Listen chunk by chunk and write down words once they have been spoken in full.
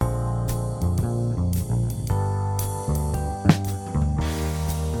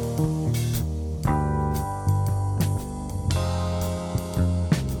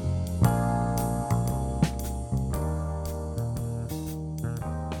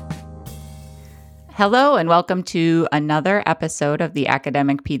Hello, and welcome to another episode of the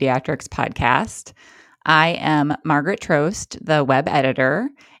Academic Pediatrics Podcast. I am Margaret Trost, the web editor,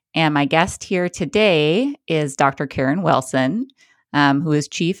 and my guest here today is Dr. Karen Wilson, who is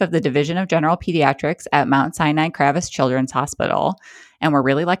chief of the Division of General Pediatrics at Mount Sinai Kravis Children's Hospital. And we're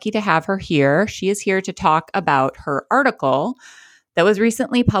really lucky to have her here. She is here to talk about her article that was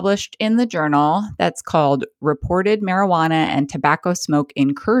recently published in the journal that's called Reported Marijuana and Tobacco Smoke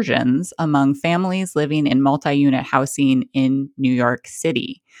Incursions Among Families Living in Multi-Unit Housing in New York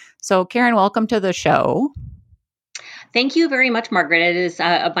City. So, Karen, welcome to the show. Thank you very much, Margaret. It is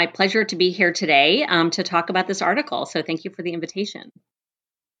my pleasure to be here today to talk about this article. So thank you for the invitation.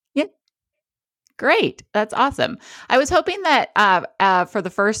 Yep. Great. That's awesome. I was hoping that for the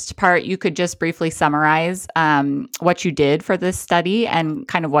first part, you could just briefly summarize what you did for this study and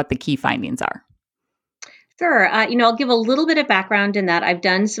kind of what the key findings are. Sure. I'll give a little bit of background in that I've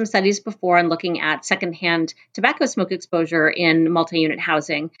done some studies before on looking at secondhand tobacco smoke exposure in multi-unit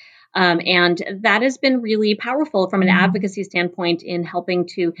housing. And that has been really powerful from an advocacy standpoint in helping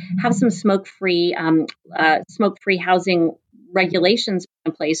to have some smoke-free housing regulations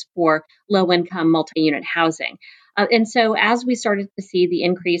in place for low-income multi-unit housing. And so as we started to see the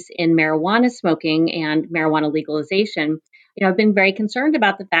increase in marijuana smoking and marijuana legalization, I've been very concerned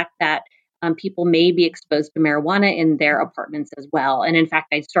about the fact that people may be exposed to marijuana in their apartments as well. And in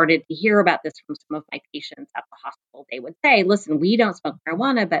fact, I started to hear about this from some of my patients at the hospital. They would say, listen, we don't smoke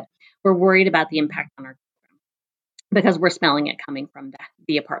marijuana, but we're worried about the impact on our children because we're smelling it coming from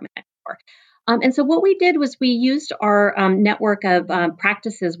the apartment next door. And so what we did was we used our network of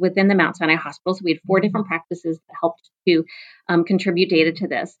practices within the Mount Sinai Hospital. So we had 4 different practices that helped to contribute data to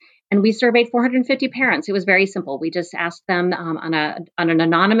this. And we surveyed 450 parents. It was very simple. We just asked them on an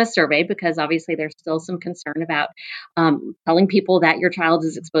anonymous survey because obviously there's still some concern about telling people that your child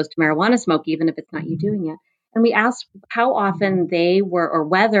is exposed to marijuana smoke, even if it's not you doing it. And we asked how often they were, or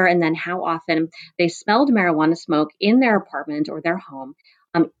whether, and then how often they smelled marijuana smoke in their apartment or their home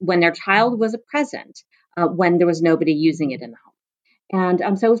when their child was present, when there was nobody using it in the home.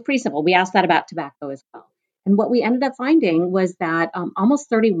 And so it was pretty simple. We asked that about tobacco as well. And what we ended up finding was that almost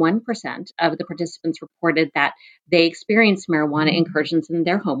 31% of the participants reported that they experienced marijuana incursions in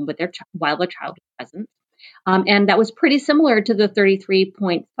their home with while their child was present. And that was pretty similar to the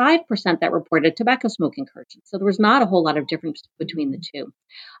 33.5% that reported tobacco smoke incursions. So there was not a whole lot of difference between the two.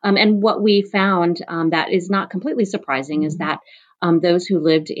 And what we found that is not completely surprising is that those who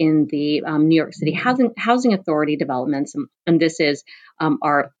lived in the New York City Housing Authority developments, and this is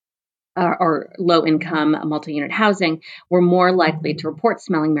our low-income multi-unit housing, were more likely to report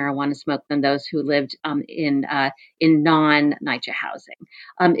smelling marijuana smoke than those who lived in non-NYCHA housing.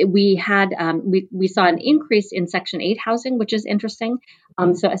 We saw an increase in Section 8 housing, which is interesting.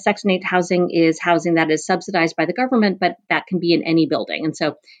 So a Section 8 housing is housing that is subsidized by the government, but that can be in any building. And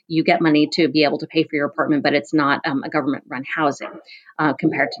so you get money to be able to pay for your apartment, but it's not a government-run housing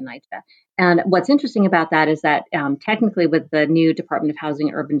compared to NYCHA. And what's interesting about that is that technically with the new Department of Housing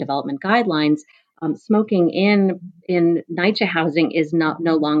and Urban Development guidelines, smoking in NYCHA housing is no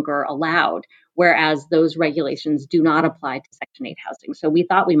longer allowed, whereas those regulations do not apply to Section 8 housing. So we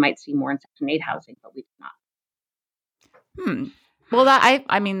thought we might see more in Section 8 housing, but we did not. Well,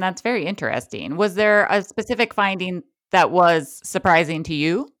 I mean, that's very interesting. Was there a specific finding that was surprising to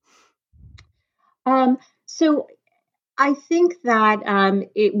you? So I think that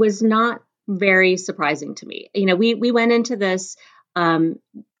it was not very surprising to me. We went into this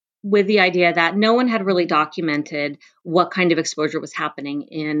with the idea that no one had really documented what kind of exposure was happening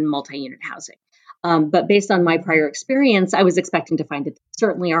in multi-unit housing. But based on my prior experience, I was expecting to find it.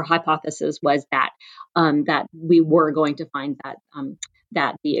 Certainly, our hypothesis was that we were going to find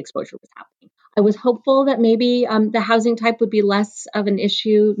that the exposure was happening. I was hopeful that maybe the housing type would be less of an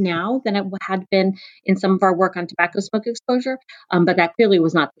issue now than it had been in some of our work on tobacco smoke exposure, but that clearly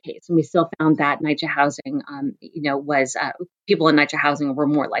was not the case. And we still found that NYCHA housing, was people in NYCHA housing were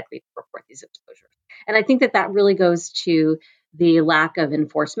more likely to report these exposures. And I think that really goes to the lack of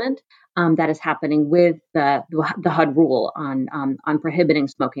enforcement that is happening with the HUD rule on prohibiting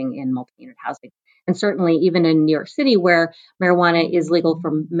smoking in multi-unit housing. And certainly even in New York City, where marijuana is legal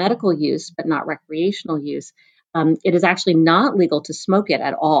for medical use, but not recreational use, it is actually not legal to smoke it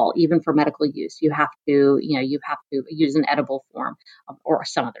at all, even for medical use. You have to use an edible form or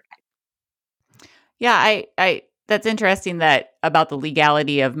some other type. Yeah, that's interesting about the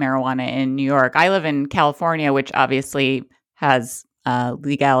legality of marijuana in New York. I live in California, which obviously has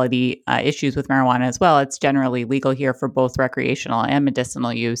legality issues with marijuana as well. It's generally legal here for both recreational and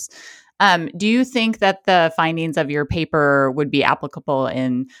medicinal use. Do you think that the findings of your paper would be applicable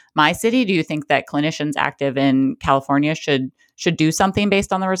in my city? Do you think that clinicians active in California should do something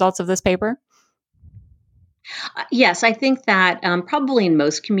based on the results of this paper? Yes, I think that probably in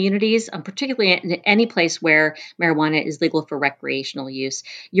most communities, particularly in any place where marijuana is legal for recreational use,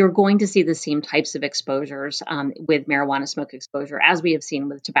 you're going to see the same types of exposures with marijuana smoke exposure as we have seen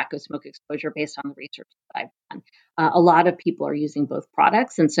with tobacco smoke exposure based on the research that I've done. A lot of people are using both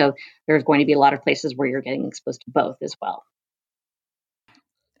products, and so there's going to be a lot of places where you're getting exposed to both as well.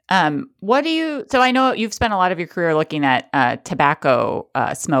 So I know you've spent a lot of your career looking at tobacco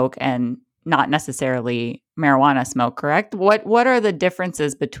smoke and not necessarily marijuana smoke, correct? What are the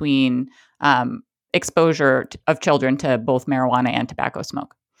differences between exposure of children to both marijuana and tobacco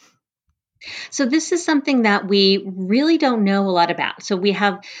smoke? So this is something that we really don't know a lot about. So we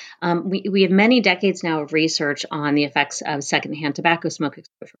have many decades now of research on the effects of secondhand tobacco smoke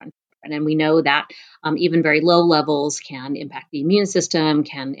exposure on children, and we know that even very low levels can impact the immune system,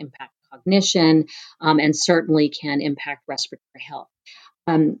 can impact cognition, and certainly can impact respiratory health.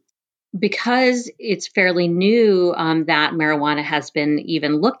 Um, because it's fairly new that marijuana has been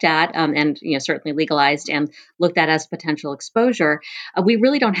even looked at and certainly legalized and looked at as potential exposure, we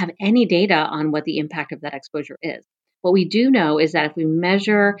really don't have any data on what the impact of that exposure is. What we do know is that if we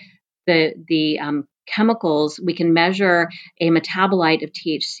measure the chemicals, we can measure a metabolite of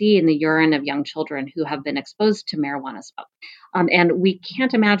THC in the urine of young children who have been exposed to marijuana smoke. And we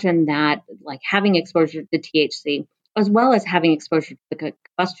can't imagine that, like, having exposure to THC as well as having exposure to the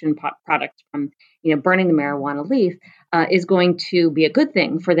combustion products from burning the marijuana leaf is going to be a good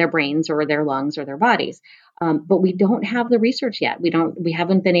thing for their brains or their lungs or their bodies. But we don't have the research yet. We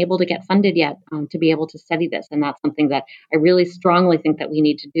haven't been able to get funded yet to be able to study this, and that's something that I really strongly think that we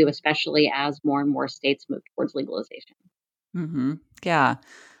need to do, especially as more and more states move towards legalization. Mm-hmm. Yeah,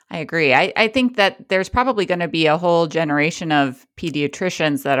 I agree. I think that there's probably going to be a whole generation of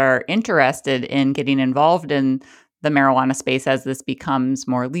pediatricians that are interested in getting involved in the marijuana space as this becomes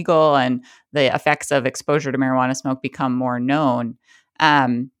more legal and the effects of exposure to marijuana smoke become more known.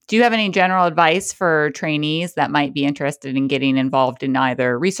 Do you have any general advice for trainees that might be interested in getting involved in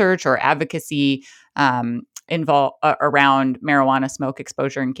either research or advocacy around marijuana smoke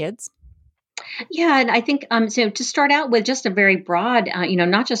exposure in kids? Yeah, and I think so. To start out with, just a very broad,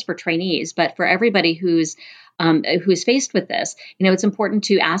 not just for trainees, but for everybody who's faced with this. It's important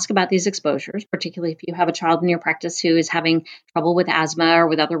to ask about these exposures, particularly if you have a child in your practice who is having trouble with asthma or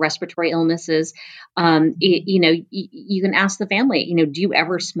with other respiratory illnesses. You can ask the family. Do you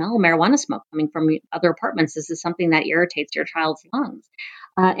ever smell marijuana smoke coming from other apartments? Is this something that irritates your child's lungs?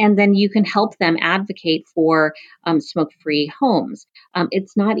 And then you can help them advocate for smoke-free homes.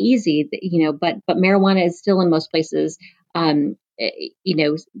 It's not easy, but marijuana is still in most places,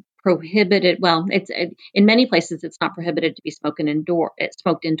 prohibited. Well, in many places it's not prohibited to be smoked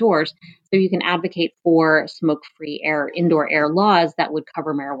indoors. So you can advocate for smoke-free indoor air laws that would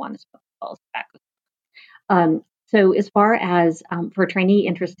cover marijuana smoke as well as tobacco. So as far as for a trainee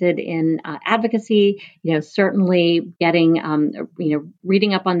interested in advocacy, certainly getting,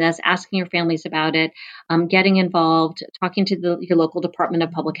 reading up on this, asking your families about it, getting involved, talking to your local Department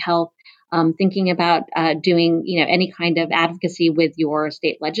of Public Health, thinking about doing, any kind of advocacy with your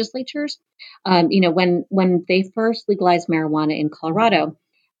state legislatures. When they first legalized marijuana in Colorado,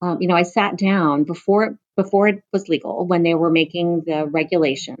 I sat down before it was legal, when they were making the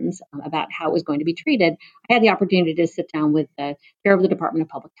regulations about how it was going to be treated. I had the opportunity to sit down with the chair of the Department of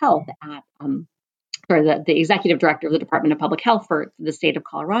Public Health or the executive director of the Department of Public Health for the state of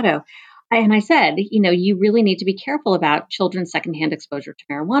Colorado. And I said, you really need to be careful about children's secondhand exposure to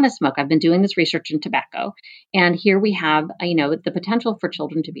marijuana smoke. I've been doing this research in tobacco, and here we have, the potential for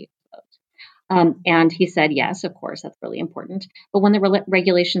children to be exposed. And he said, yes, of course, that's really important. But when the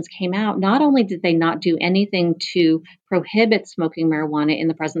regulations came out, not only did they not do anything to prohibit smoking marijuana in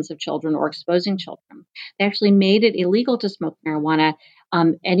the presence of children or exposing children, they actually made it illegal to smoke marijuana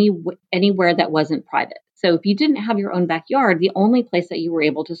anywhere that wasn't private. So if you didn't have your own backyard, the only place that you were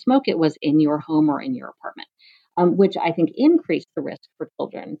able to smoke it was in your home or in your apartment, which I think increased the risk for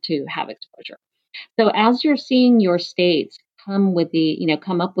children to have exposure. So as you're seeing your states come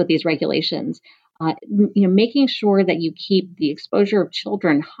up with these regulations, making sure that you keep the exposure of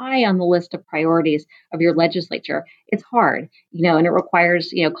children high on the list of priorities of your legislature. It's hard, and it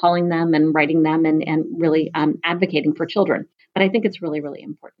requires, calling them and writing them and really advocating for children. But I think it's really, really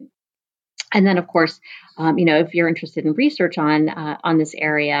important. And then, of course, if you're interested in research on this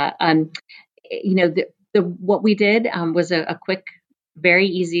area, what we did was a quick very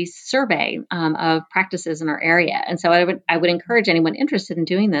easy survey of practices in our area. And so I would encourage anyone interested in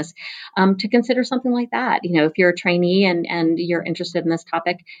doing this to consider something like that. If you're a trainee and you're interested in this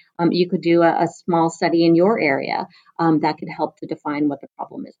topic, you could do a small study in your area that could help to define what the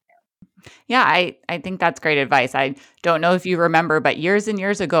problem is. Yeah, I think that's great advice. I don't know if you remember, but years and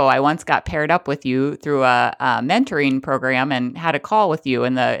years ago, I once got paired up with you through a mentoring program and had a call with you.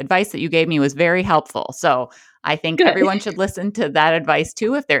 And the advice that you gave me was very helpful. So I think Good. everyone should listen to that advice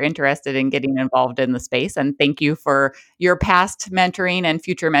too if they're interested in getting involved in the space. And thank you for your past mentoring and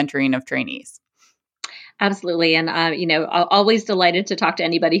future mentoring of trainees. Absolutely. And, always delighted to talk to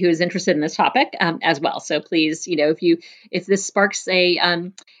anybody who is interested in this topic as well. So please, if this sparks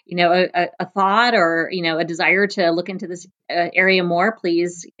a thought or, a desire to look into this area more,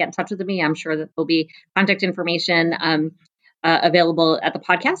 please get in touch with me. I'm sure that there'll be contact information available at the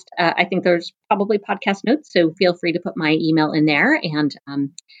podcast. I think there's probably podcast notes, so feel free to put my email in there, and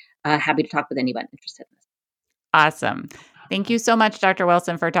happy to talk with anyone interested in this. Awesome. Thank you so much, Dr.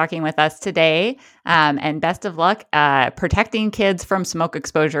 Wilson, for talking with us today. And best of luck protecting kids from smoke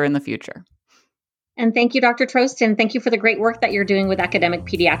exposure in the future. And thank you, Dr. Trost, and thank you for the great work that you're doing with Academic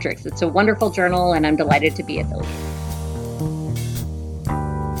Pediatrics. It's a wonderful journal, and I'm delighted to be affiliated.